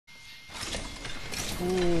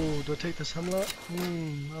Ooh, do I take this hemlock? I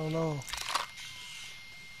don't know.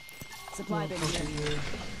 Supply bin Okay, here. yeah.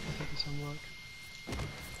 I'll take this hemlock.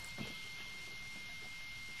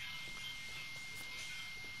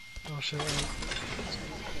 Oh shit.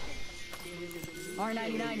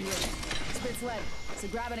 R99 here. Spitz lead, so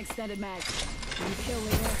grab an extended mag. When you kill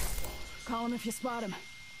later, call him if you spot him.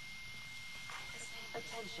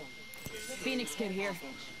 Attention. Phoenix Kid here.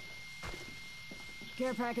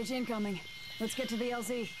 Care package incoming. Let's get to the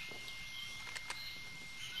LZ.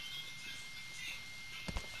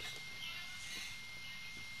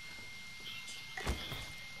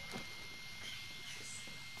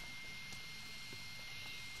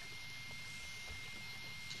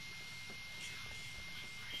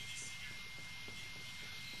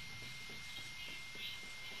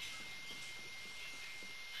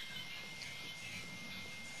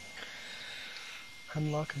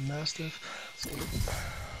 Hemlock and Mastiff.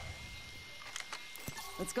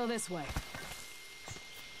 Let's go this way.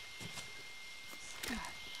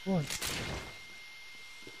 What?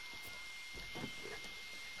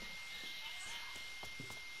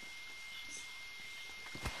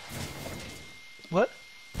 What?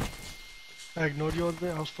 I ignored you all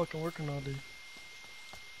day. I was fucking working all day.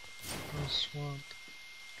 I was swamped.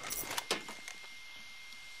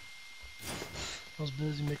 I was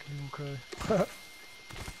busy making people cry.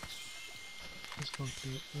 That's fucked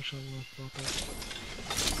up. I wish I would have thought that.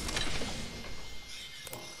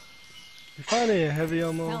 You find a heavy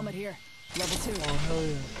ammo? Helmet here. Level 2. Oh hell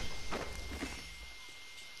yeah.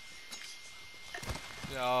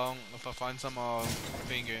 Yeah, if I find some, I'll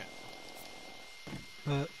ping it.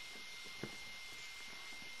 But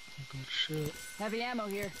good shit. Heavy ammo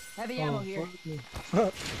here. Heavy ammo here. Fuck me.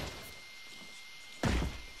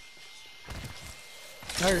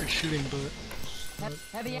 I heard shooting, but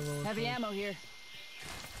Heavy ammo here.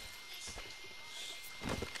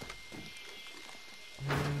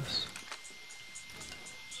 yes.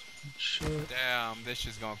 Good shit. Damn, this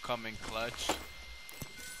shit's gonna come in clutch.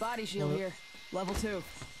 Body shield What? here. Level 2.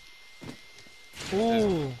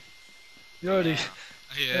 Ooh, you already.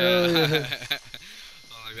 Yeah. Hell yeah.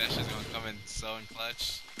 So like that shit's gonna come in so in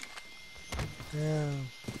clutch. Damn.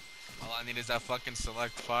 All I need is that fucking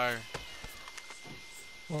select fire.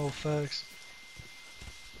 Oh, facts.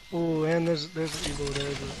 Ooh, and there's an Evo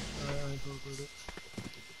there, but I ain't go with it.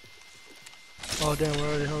 Oh damn, we're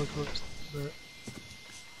already hella close. But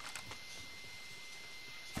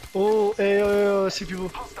oh, hey, yo, I see people.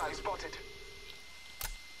 Hostile spotted.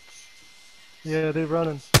 Yeah, they're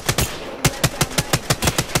running.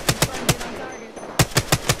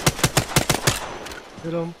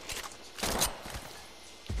 Hit them.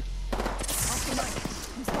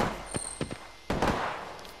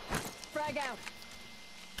 Frag out.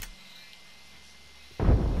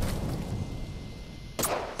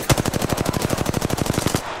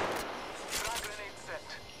 Frag grenade set.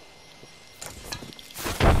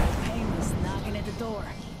 Painless knocking at the door.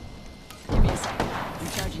 Give me a second. I'm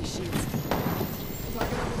charging shields.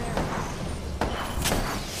 Target over there.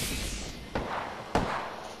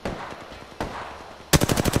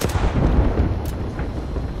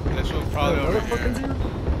 This was probably Another over fucking here.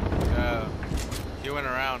 dude? Yeah. He went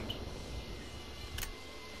around.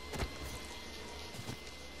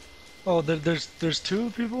 Oh, there's two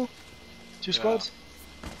people? Two Yeah. squads?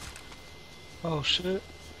 Oh shit.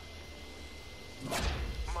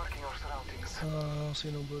 Marking our surroundings. I don't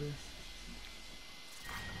see nobody.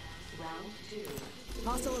 Round 2.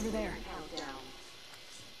 Hostile over there. Countdown.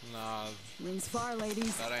 Nah, Rings far,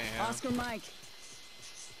 ladies. that ain't him. Oscar Mike.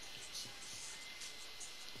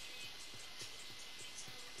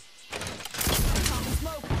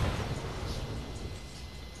 Smoke.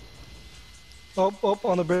 Oh,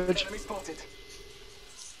 on the bridge. Enemy spotted.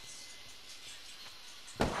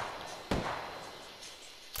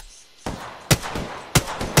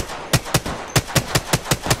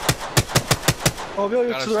 Oh, yo,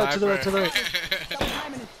 Got to a the right, to the right, to the right. Double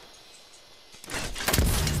timing it.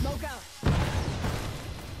 Smoke out.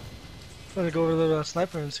 I'm gonna go over to the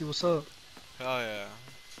sniper and see what's up. Hell yeah.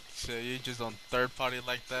 Shit, you just on third party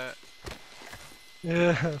like that?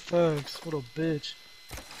 Yeah, thanks. What a bitch.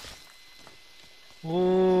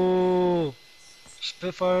 Ooh.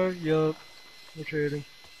 Spitfire, yup. We're trading.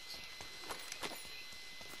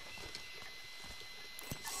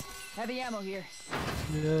 Heavy ammo here.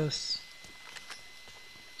 Yes.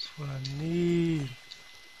 That's what I need.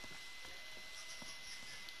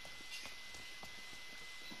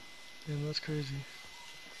 Damn, that's crazy.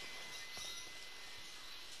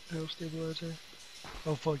 Help stabilizer.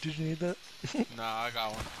 Oh fuck, did you need that? Nah, I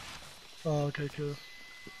got one. Oh, okay, cool.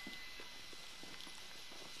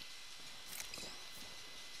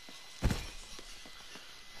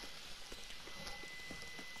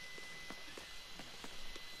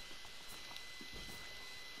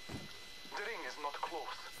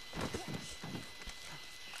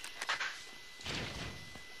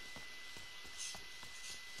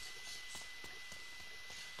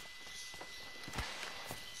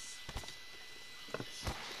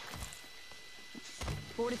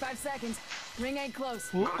 45 seconds. Ring ain't close.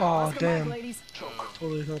 Ooh, aw, Let's go back, damn. ladies.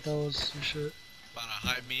 Totally thought that was your shit. About to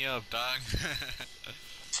hype me up, dog.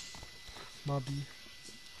 Mobby.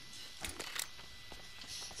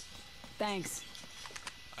 Thanks.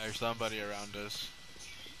 There's somebody around us.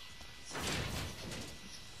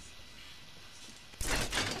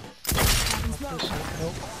 Having smoke.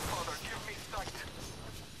 Nope. Father, give me sight.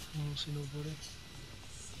 I don't see nobody.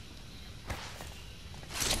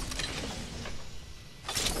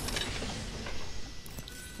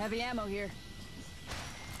 Heavy ammo here.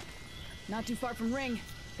 Not too far from ring.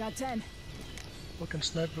 Got 10. Fucking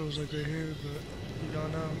sniper was like right here, but he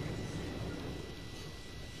gone now.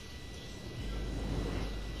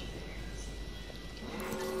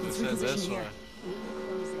 Who Let's said reposition this here. way?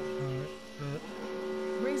 Alright,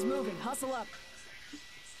 but Ring's moving. Hustle up.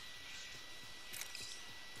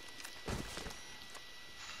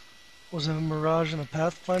 was it a Mirage and a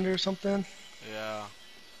Pathfinder or something? Yeah.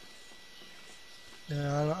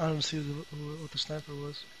 Yeah, I don't see what the sniper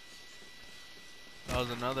was. That was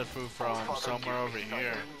another food from somewhere over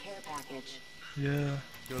here. Care package. Yeah.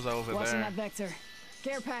 He was over Watching there. that vector.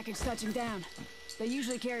 Care package touching down. They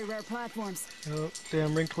usually carry rare platforms. Yup.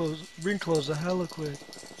 Damn, ring closed a hella quick.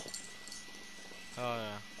 Oh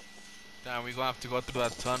yeah. Damn, we gonna have to go through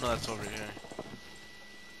that tunnel that's over here.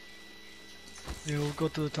 Yeah, we'll go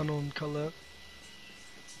through the tunnel and cut left.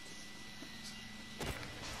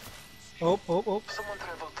 Oh. Someone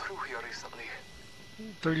traveled through here recently.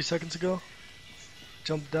 30 seconds ago.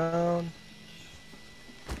 Jump down.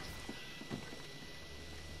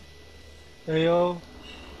 Hey yo.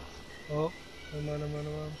 Oh, never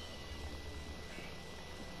mind.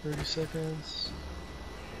 30 seconds.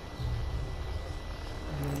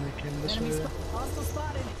 And then they came this Enemy way. hostile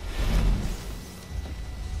spotted.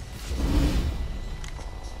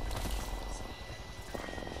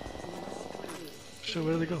 Shit,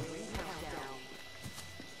 where did they go?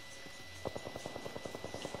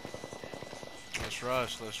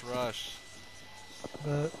 Let's rush.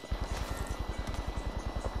 But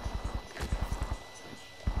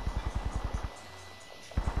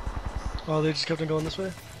oh, they just kept on going this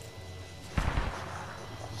way?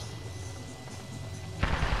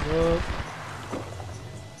 Yup.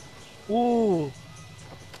 Ooh!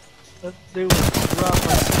 They would drop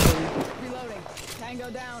like somebody. Reloading. Tango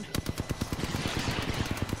down.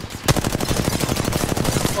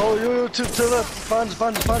 Oh, yo, to the left. Find us.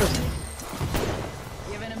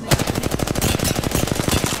 Giving him the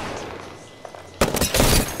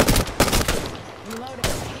reloading.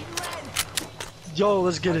 Eating red. Yo,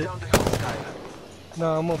 let's get it. Down the hostile.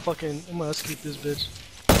 Nah, I'm gonna escape this bitch.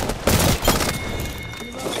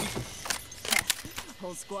 Reloading.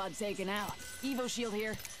 Whole squad taken out. Evo shield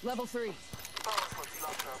here. Level 3. Powerful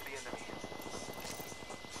slaughter of the enemy.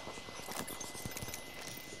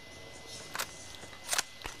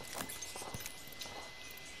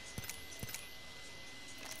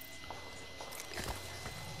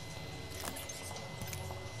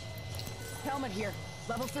 Helmet here.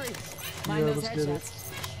 Level 3. Mind Yeah, those let's get it.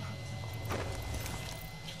 headshots.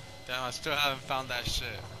 Damn, I still haven't found that shit.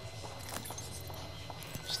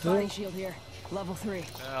 Still? Body shield here. Level 3.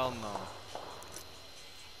 Hell no.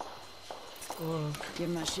 Give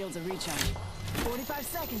my shields a recharge. 45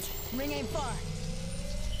 seconds. Ring ain't far.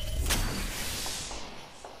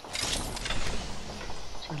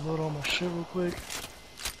 Let's reload all my shit real quick.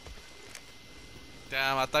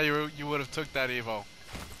 Damn, I thought you would have took that Evo.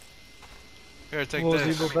 Here, take What was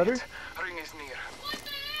this. Evo better? Ring is near.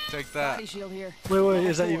 Take that. Body shield here. Wait,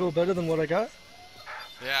 is that Evo better than what I got?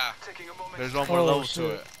 Yeah. Taking a moment. There's one more Oh, level shit. to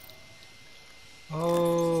it.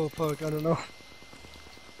 Oh, fuck, I don't know.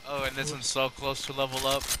 Oh, and this one's so close to level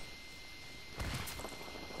up.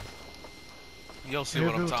 You'll see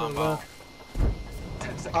what I'm talking about.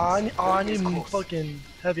 10 seconds. I Ring is need close. fucking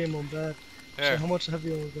heavy ammo bad. Here. Shit, how much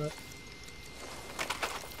heavy ammo got?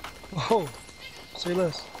 Oh, say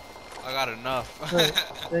less. I got enough. Right,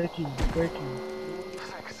 thank you. Thanks.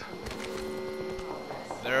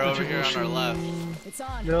 They're over here on our left. It's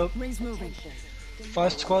on. Yep. Ring's moving.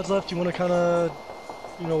 5 squads left. You want to kind of,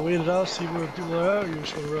 wait it out, see where people are at, or you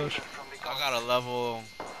just want to rush? I got a level.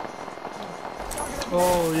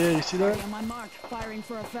 Oh yeah, you see that? Already on my mark. Firing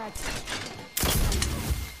for effect.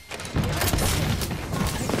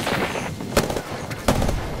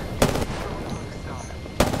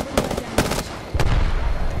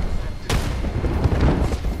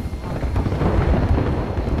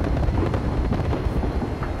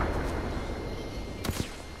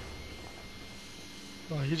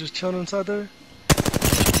 Oh, he just chilling inside there.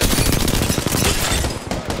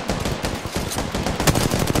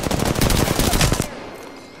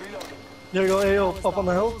 Reloading. There you go, Ayo, up on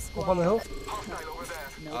the hill. Up on the hill. Hostile over there.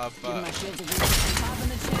 Nope. but- Give my shield to reach. Top in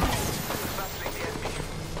the chimney. Battling the enemy.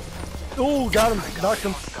 Oh, got him. Knocked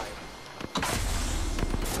him. Hostile.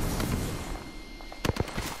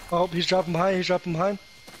 Oh, he's dropping behind. He's dropping behind.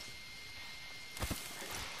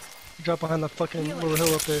 He dropped behind that fucking little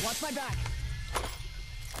hill up there. Watch my back.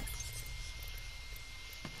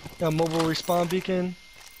 Got mobile respawn beacon.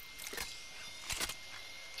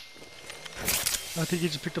 I think he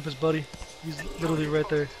just picked up his buddy. He's literally right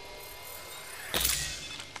there.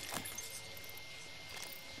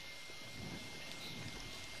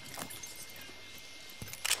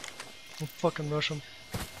 We'll fucking rush him.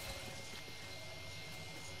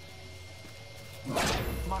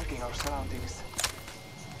 Marking our surroundings.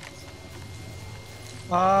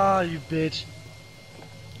 Ah, you bitch.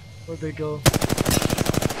 Where'd they go?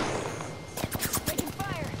 Taking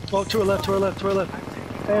fire. Oh, to our left, to our left, to our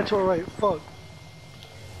left. And to our right. Fuck.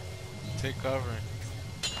 Take cover.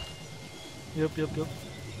 Yep, yep, yep.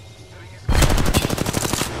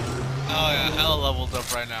 Oh yeah, hella leveled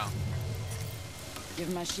up right now.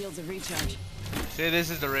 Give my shields a recharge. See, this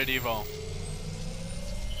is the red Evo. Oh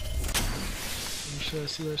shit, I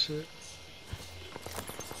see that shit.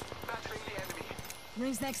 Battling the enemy.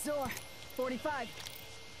 Rings next door. 45.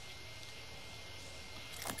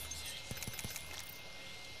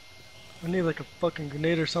 I need like a fucking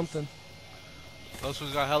grenade or something. Those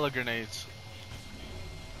fools got hella grenades.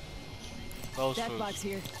 Those Death fools. box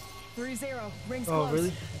here. 3-0. Rings Oh, close.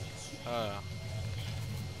 really? Uh,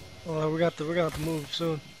 Oh, we're gonna have to move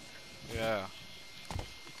soon. yeah.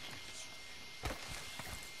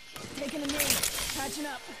 Taking a knee. Patching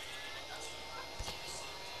up.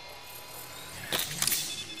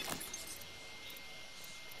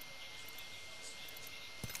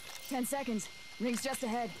 Ten seconds. Rings just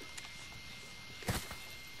ahead.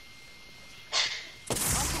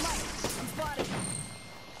 Off the mic. I'm spotted.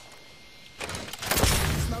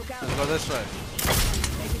 Smoke out. Let's go this way.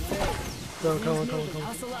 Make it through. Come on, come on, Rings come on, moving. come on.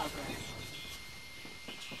 Hustle up.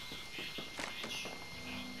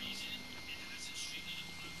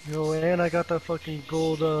 Yo, and I got that fucking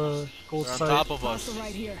gold, gold They're on sight. top of Hustle us.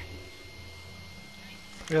 right here.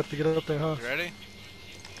 We have to get up there, huh? You ready?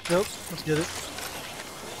 Yep, let's get it.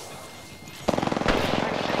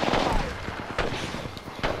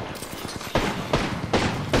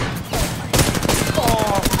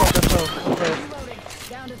 Oh, fuck, I fell. Okay. Reloading.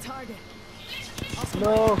 Down to target. Also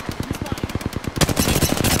No. I'm spotted.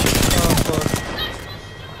 Oh,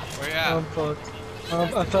 fuck. Where you at? I'm fucked.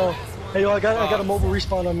 I fell. Hey, yo, I got a mobile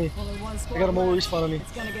respawn on me. Only one squad I got a mobile left. respawn on me.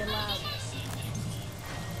 It's gonna get loud.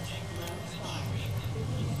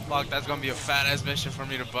 Fuck, that's gonna be a fat ass mission for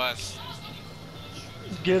me to bust.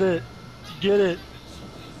 Get it. Get it.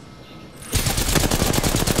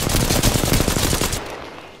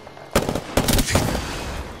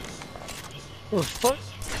 Oh, fuck.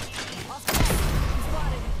 Oscar, I'm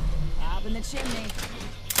spotted. Up in the chimney.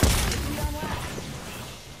 50 on left.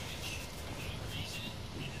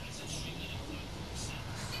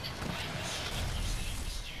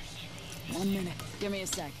 One minute. Give me a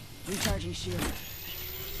sec. Recharging shield.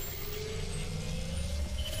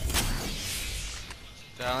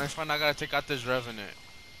 Damn, let's find I gotta take out this Revenant.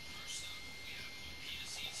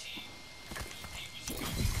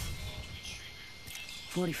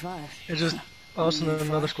 $45. It's just us and then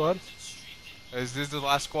another squad. Is this the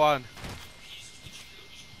last squad?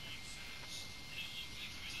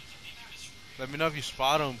 Let me know if you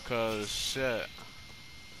spot them, cause shit.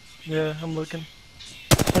 Yeah, I'm looking.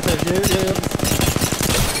 Right there. Yeah.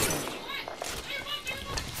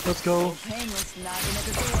 Let's go. Painless knocking at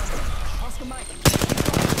the door. Oscar Mike.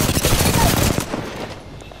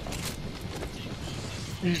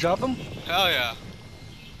 Did you drop him? Hell yeah.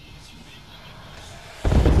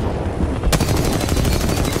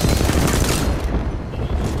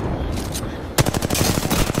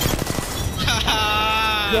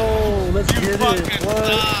 Yo, let's You get fucking it. What?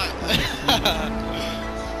 nut.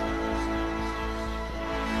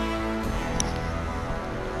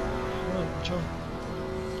 Oh, Joe.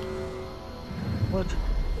 What?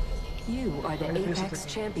 You are the Alright, here's the Apex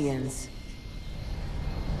thing. champions.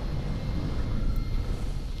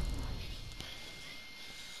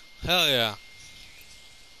 Hell yeah.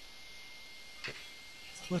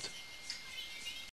 What?